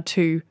out loud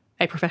to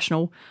a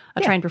professional,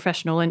 trained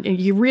professional, and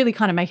you're really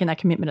kind of making that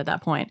commitment at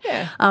that point.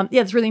 Yeah,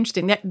 it's really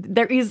interesting.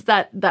 There is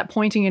that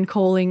pointing and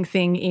calling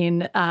thing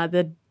in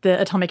the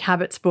Atomic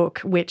Habits book,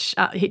 which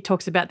he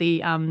talks about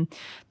the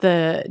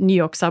New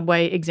York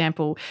subway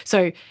example.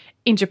 So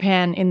in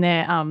Japan, in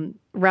their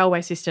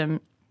railway system,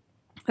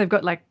 they've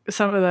got like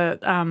some of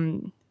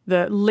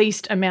the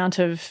least amount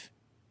of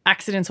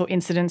accidents or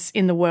incidents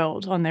in the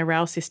world on their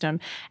rail system,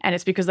 and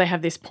it's because they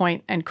have this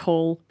point and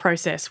call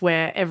process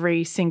where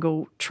every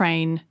single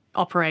train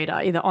operator,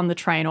 either on the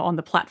train or on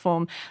the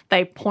platform,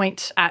 they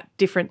point at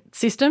different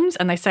systems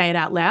and they say it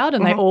out loud,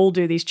 and they all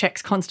do these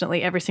checks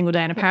constantly every single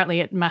day, and apparently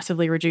it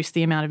massively reduced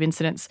the amount of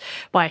incidents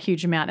by a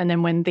huge amount. And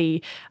then when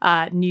the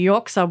New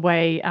York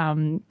subway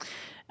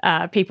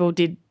people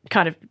did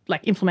kind of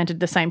like implemented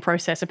the same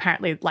process,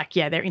 apparently, like,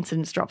 yeah, their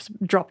incidence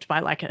dropped by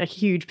like a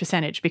huge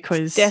percentage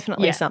because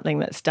Definitely something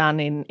that's done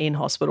in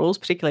hospitals,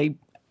 particularly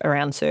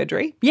around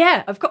surgery.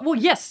 Yeah, of course. Well,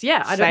 yes,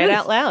 yeah. I don't Say know. it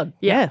out loud.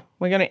 Yeah.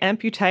 We're going to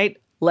amputate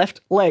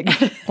left leg.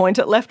 Point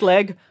at left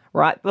leg.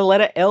 Write the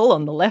letter L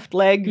on the left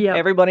leg. Yep.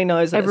 Everybody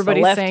knows that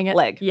Everybody's it's the saying left it.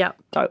 leg. Yep.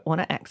 Don't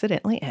want to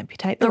accidentally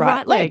amputate the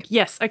right leg. leg.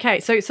 Yes.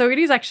 Okay. So it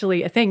is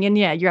actually a thing, and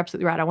yeah, you're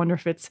absolutely right. I wonder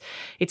if it's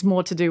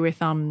more to do with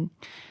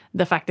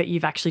the fact that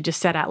you've actually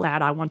just said out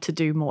loud, I want to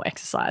do more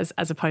exercise,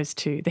 as opposed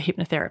to the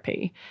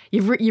hypnotherapy.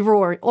 You've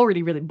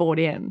already really bought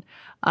in.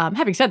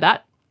 Having said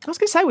that, I was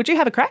going to say, would you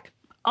have a crack?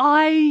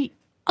 Part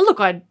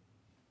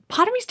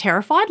of me's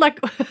terrified,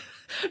 like.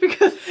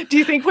 Because do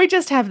you think we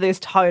just have this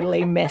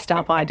totally messed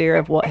up idea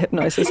of what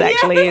hypnosis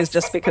actually is,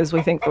 just because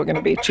we think we're going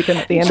to be a chicken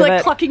at the end it's of like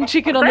it? Clucking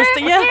chicken on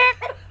the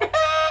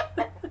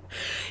yeah.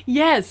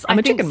 Yes, I'm I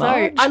a think chicken, so.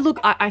 Marge.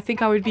 I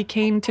think I would be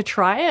keen to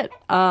try it,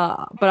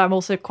 but I'm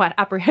also quite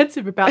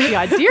apprehensive about the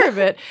idea of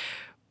it.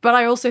 But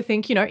I also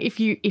think, you know, if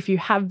you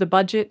have the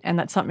budget and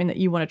that's something that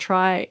you want to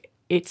try,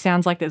 it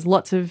sounds like there's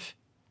lots of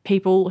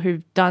people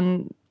who've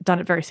done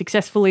it very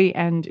successfully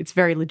and it's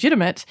very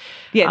legitimate.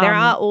 Yeah, there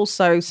are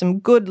also some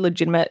good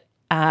legitimate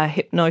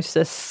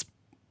hypnosis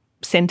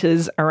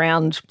centres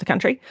around the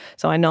country.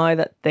 So I know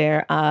that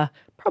there are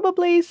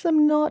probably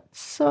some not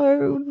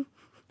so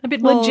a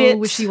bit legit,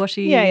 more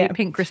wishy-washy,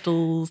 pink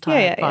crystals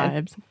type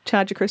vibes.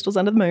 Charge your crystals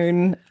under the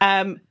moon.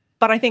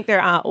 But I think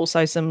there are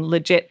also some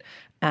legit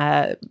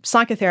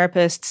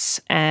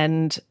psychotherapists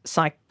and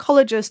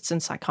psychologists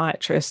and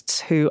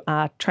psychiatrists who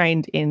are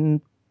trained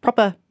in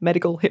proper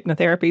medical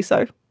hypnotherapy.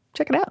 So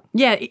check it out.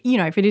 Yeah, you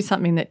know, if it is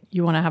something that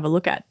you want to have a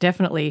look at,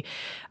 definitely,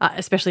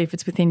 especially if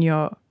it's within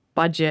your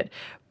budget.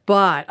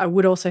 But I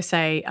would also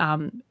say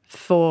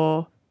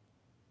for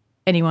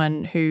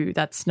anyone who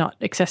that's not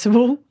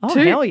accessible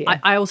to, hell yeah.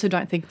 I also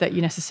don't think that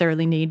you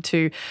necessarily need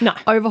to No.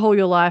 overhaul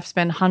your life,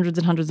 spend hundreds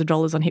and hundreds of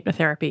dollars on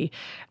hypnotherapy.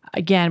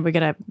 Again, we're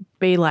going to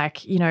be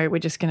like, you know, we're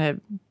just going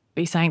to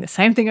be saying the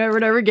same thing over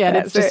and over again.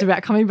 That's it's just it.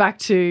 about coming back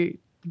to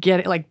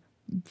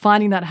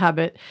finding that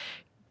habit,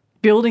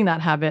 building that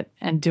habit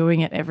and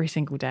doing it every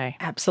single day.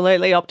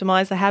 Absolutely.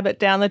 Optimize the habit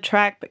down the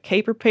track, but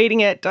keep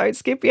repeating it. Don't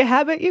skip your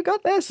habit. You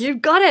got this.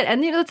 You've got it.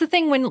 And you know, that's the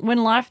thing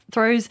when life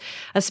throws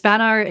a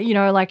spanner, you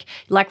know, like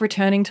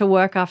returning to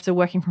work after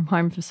working from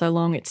home for so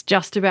long, it's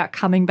just about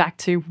coming back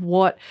to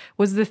what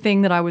was the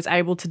thing that I was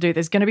able to do.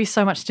 There's going to be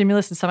so much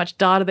stimulus and so much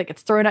data that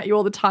gets thrown at you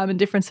all the time in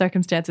different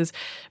circumstances.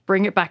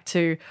 Bring it back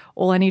to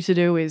all I need to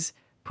do is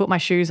put my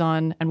shoes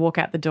on and walk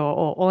out the door,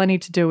 or all I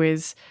need to do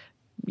is,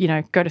 you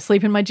know, go to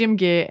sleep in my gym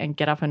gear and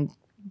get up and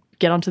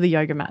get onto the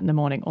yoga mat in the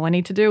morning. All I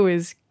need to do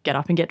is get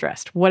up and get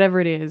dressed.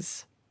 Whatever it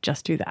is,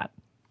 just do that.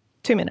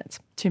 2 minutes.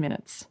 2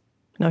 minutes.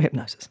 No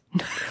hypnosis.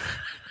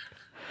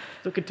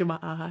 Look into my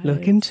eyes.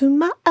 Look into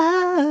my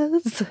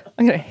eyes.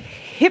 I'm going to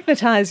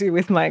hypnotize you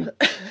with my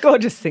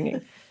gorgeous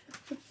singing.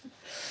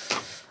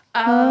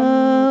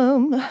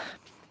 I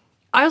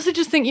also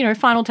just think, you know,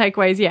 final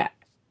takeaways, yeah.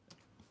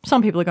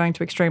 Some people are going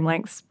to extreme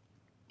lengths,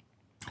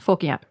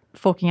 forking out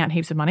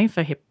heaps of money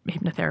for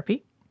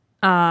hypnotherapy.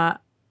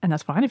 And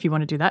that's fine if you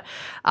want to do that.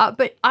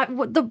 But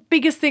the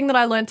biggest thing that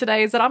I learned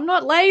today is that I'm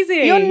not lazy.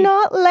 You're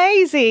not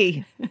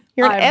lazy.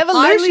 You're an I'm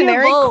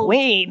evolutionary highly evolved.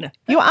 queen.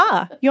 You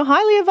are. You're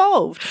highly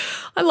evolved.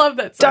 I love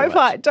that so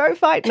much. Don't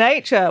fight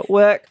nature.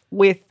 Work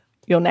with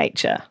your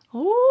nature.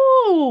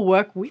 Oh,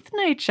 work with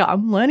nature.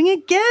 I'm learning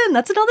again.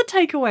 That's another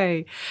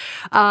takeaway.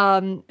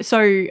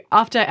 So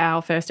after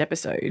our first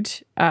episode,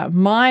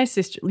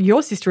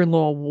 your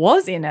sister-in-law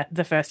was in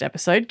the first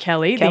episode,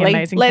 Kelly, the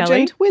amazing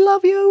legend. Kelly. We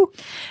love you.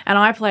 And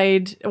I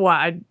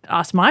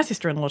asked my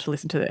sister-in-law to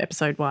listen to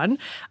episode 1,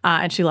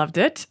 and she loved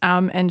it.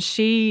 And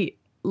she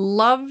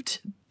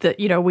loved that,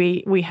 you know,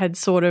 we had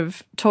sort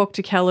of talked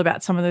to Kel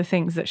about some of the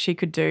things that she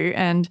could do.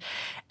 And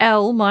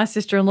Elle, my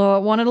sister-in-law,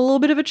 wanted a little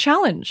bit of a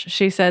challenge.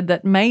 She said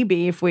that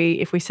maybe if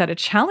we set a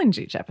challenge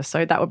each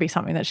episode, that would be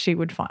something that she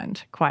would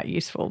find quite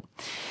useful.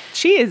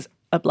 She is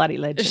a bloody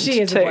legend. She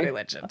is too. a bloody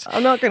legend.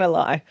 I'm not going to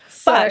lie.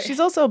 But she's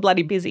also a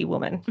bloody busy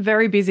woman.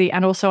 Very busy.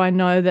 And also I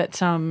know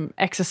that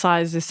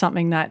exercise is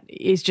something that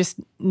is just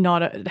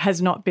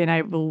has not been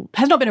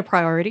a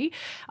priority,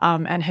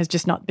 and has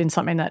just not been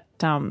something that,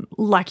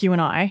 like you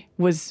and I,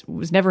 was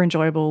never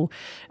enjoyable,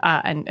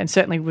 and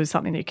certainly was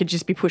something that could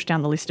just be pushed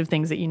down the list of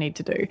things that you need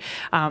to do.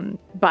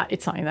 But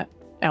it's something that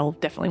Elle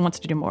definitely wants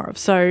to do more of.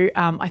 So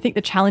I think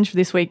the challenge for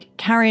this week,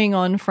 carrying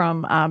on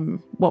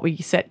from what we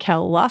set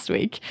Kel last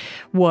week,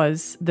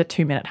 was the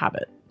 2-minute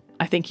habit.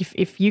 I think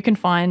if you can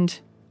find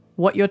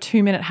what your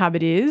 2-minute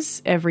habit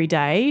is every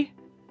day,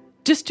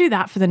 just do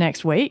that for the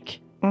next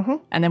week,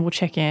 and then we'll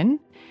check in.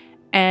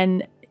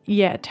 And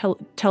yeah,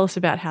 tell us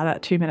about how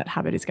that 2-minute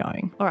habit is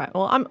going. All right.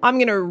 Well, I'm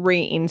going to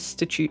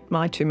reinstitute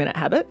my 2-minute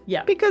habit.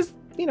 Yeah. Because,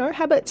 you know,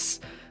 habits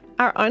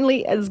are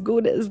only as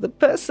good as the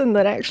person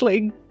that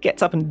actually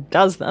gets up and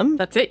does them.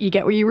 That's it. You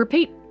get what you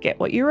repeat. Get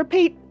what you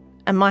repeat.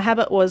 And my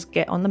habit was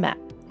get on the mat.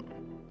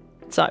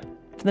 So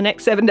for the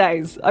next 7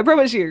 days, I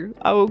promise you,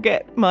 I will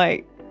get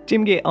my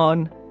gym gear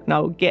on and I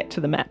will get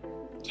to the mat.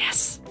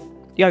 Yes.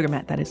 Yoga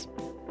mat, that is.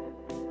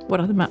 What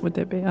other mat would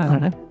there be? I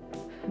don't know.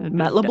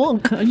 Matt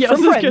LeBlanc. Yeah, I was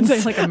from going to Friends.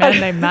 say like a man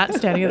named Matt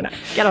standing in the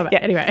Get on it. Yeah,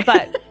 Anyway.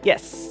 But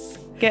yes,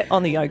 get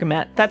on the yoga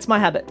mat. That's my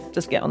habit.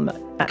 Just get on the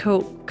mat.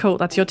 Cool.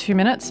 That's your 2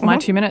 minutes. My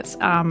 2 minutes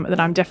that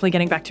I'm definitely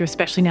getting back to,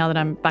 especially now that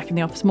I'm back in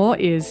the office more,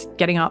 is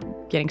getting up,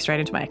 getting straight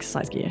into my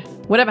exercise gear.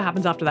 Whatever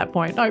happens after that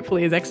point,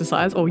 hopefully is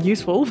exercise or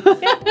useful.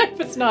 If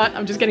it's not,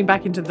 I'm just getting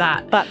back into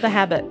that. But the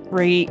habit,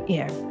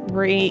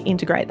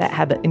 reintegrate that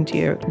habit into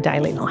your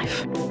daily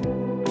life.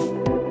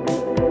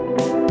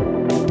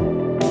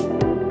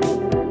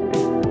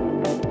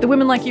 The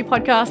Women Like You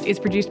podcast is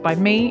produced by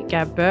me,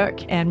 Gab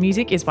Burke, and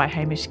music is by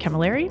Hamish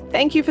Camilleri.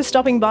 Thank you for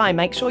stopping by.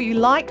 Make sure you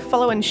like,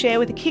 follow and share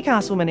with a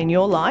kick-ass woman in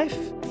your life.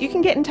 You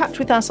can get in touch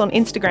with us on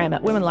Instagram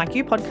at Women Like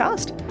You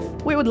Podcast.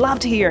 We would love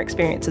to hear your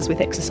experiences with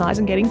exercise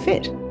and getting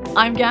fit.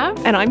 I'm Gab.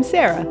 And I'm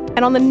Sarah.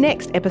 And on the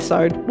next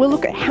episode, we'll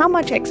look at how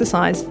much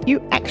exercise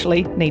you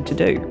actually need to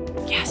do.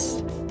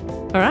 Yes.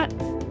 All right.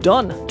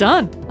 Done.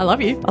 I love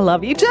you. I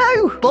love you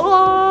too.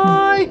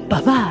 Bye.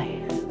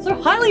 Bye-bye.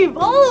 So highly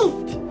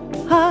evolved.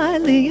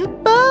 Highly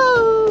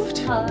evolved.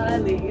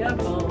 Highly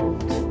evolved.